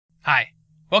Hi,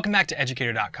 welcome back to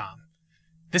Educator.com.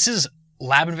 This is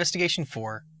Lab Investigation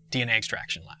 4, DNA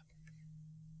Extraction Lab.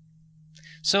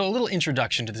 So a little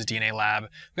introduction to this DNA lab.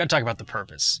 We've got to talk about the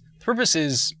purpose. The purpose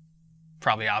is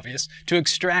probably obvious, to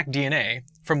extract DNA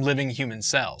from living human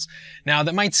cells. Now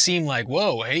that might seem like,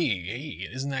 whoa, hey,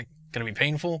 isn't that going to be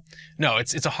painful? No,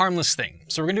 it's a harmless thing.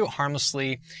 So we're going to do it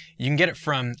harmlessly. You can get it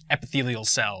from epithelial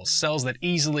cells, cells that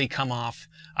easily come off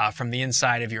from the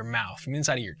inside of your mouth, from the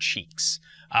inside of your cheeks.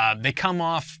 They come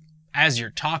off as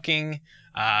you're talking,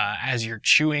 as you're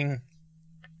chewing,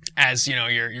 as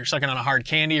you're sucking on a hard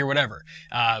candy or whatever.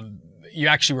 You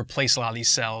actually replace a lot of these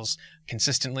cells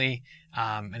consistently,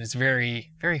 and it's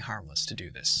very, very harmless to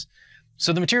do this.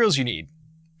 So the materials you need: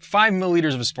 5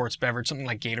 milliliters of a sports beverage, something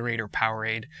like Gatorade or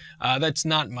Powerade. That's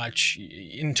not much.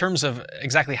 In terms of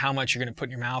exactly how much you're going to put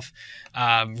in your mouth,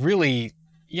 really,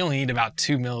 you only need about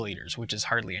 2 milliliters, which is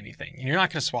hardly anything. And you're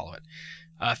not going to swallow it.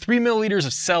 3 milliliters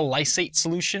of cell lysate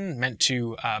solution, meant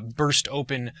to burst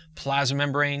open plasma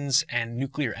membranes and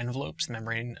nuclear envelopes, the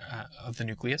membrane of the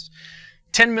nucleus.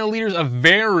 10 milliliters of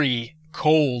very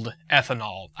cold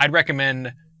ethanol. I'd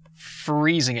recommend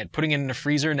freezing it, putting it in a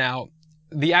freezer. Now,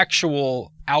 the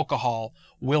actual alcohol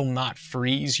will not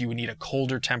freeze. You would need a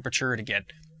colder temperature to get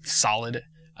solid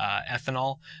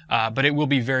ethanol, but it will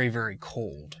be very, very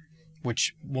cold,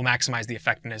 which will maximize the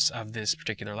effectiveness of this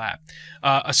particular lab.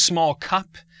 A small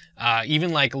cup,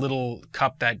 even like a little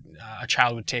cup that a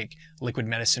child would take liquid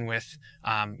medicine with,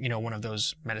 one of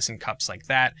those medicine cups like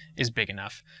that is big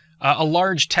enough. A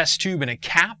large test tube and a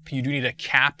cap. You do need a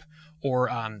cap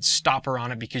or stopper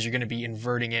on it because you're going to be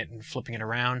inverting it and flipping it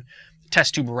around.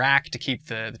 Test tube rack to keep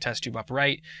the test tube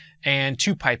upright, and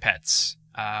 2 pipettes.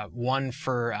 One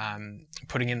for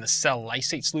putting in the cell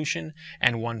lysate solution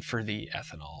and one for the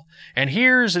ethanol. And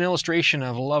here's an illustration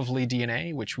of lovely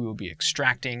DNA, which we will be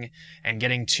extracting and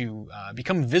getting to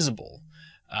become visible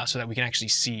so that we can actually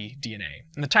see DNA.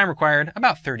 And the time required,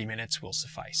 about 30 minutes, will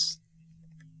suffice.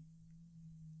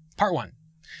 Part 1.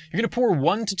 You're going to pour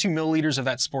 1 to 2 milliliters of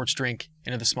that sports drink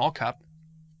into the small cup.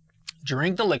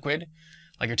 Drink the liquid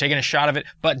like you're taking a shot of it,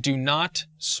 but do not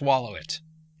swallow it.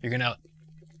 You're going to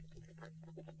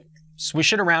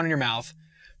swish it around in your mouth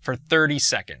for 30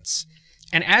 seconds.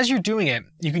 And as you're doing it,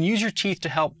 you can use your teeth to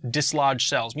help dislodge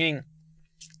cells, meaning,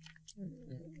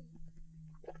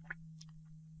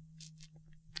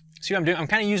 see what I'm doing? I'm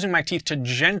kind of using my teeth to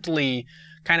gently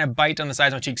kind of bite on the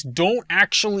sides of my cheeks. Don't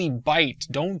actually bite.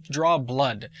 Don't draw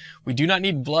blood. We do not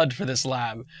need blood for this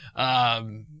lab.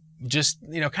 Just,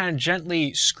 kind of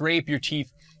gently scrape your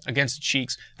teeth against the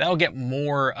cheeks. That'll get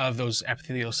more of those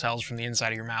epithelial cells from the inside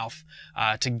of your mouth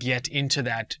to get into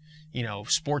that,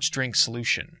 sports drink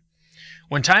solution.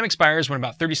 When time expires, when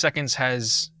about 30 seconds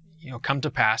has, come to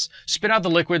pass, spit out the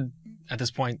liquid at this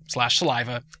point /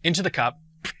 saliva into the cup,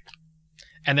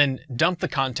 and then dump the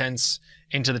contents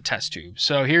into the test tube.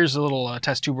 So here's a little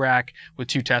test tube rack with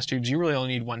 2 test tubes. You really only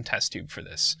need 1 test tube for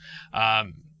this.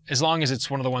 As long as it's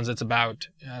one of the ones that's about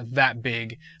that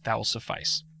big, that will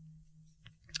suffice.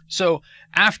 So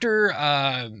after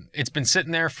it's been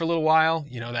sitting there for a little while,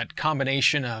 that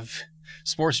combination of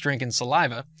sports drink and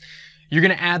saliva, you're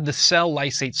going to add the cell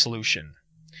lysate solution.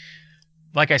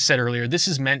 Like I said earlier, this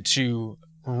is meant to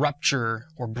rupture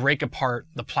or break apart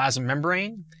the plasma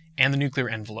membrane and the nuclear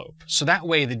envelope. So that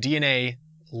way the DNA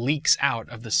leaks out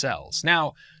of the cells.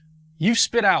 Now, you've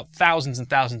spit out thousands and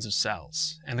thousands of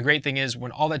cells. And the great thing is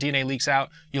when all that DNA leaks out,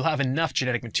 you'll have enough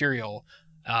genetic material.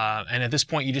 And at this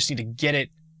point, you just need to get it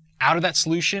out of that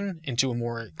solution into a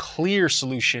more clear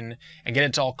solution and get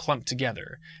it to all clumped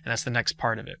together. And that's the next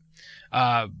part of it.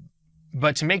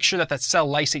 But to make sure that that cell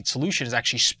lysate solution is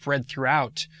actually spread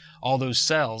throughout all those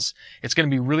cells, it's going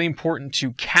to be really important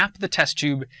to cap the test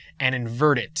tube and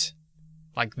invert it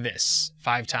like this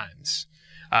 5 times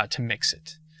to mix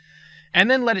it. And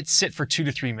then let it sit for 2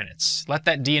 to 3 minutes. Let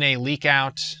that DNA leak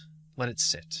out. Let it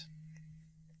sit.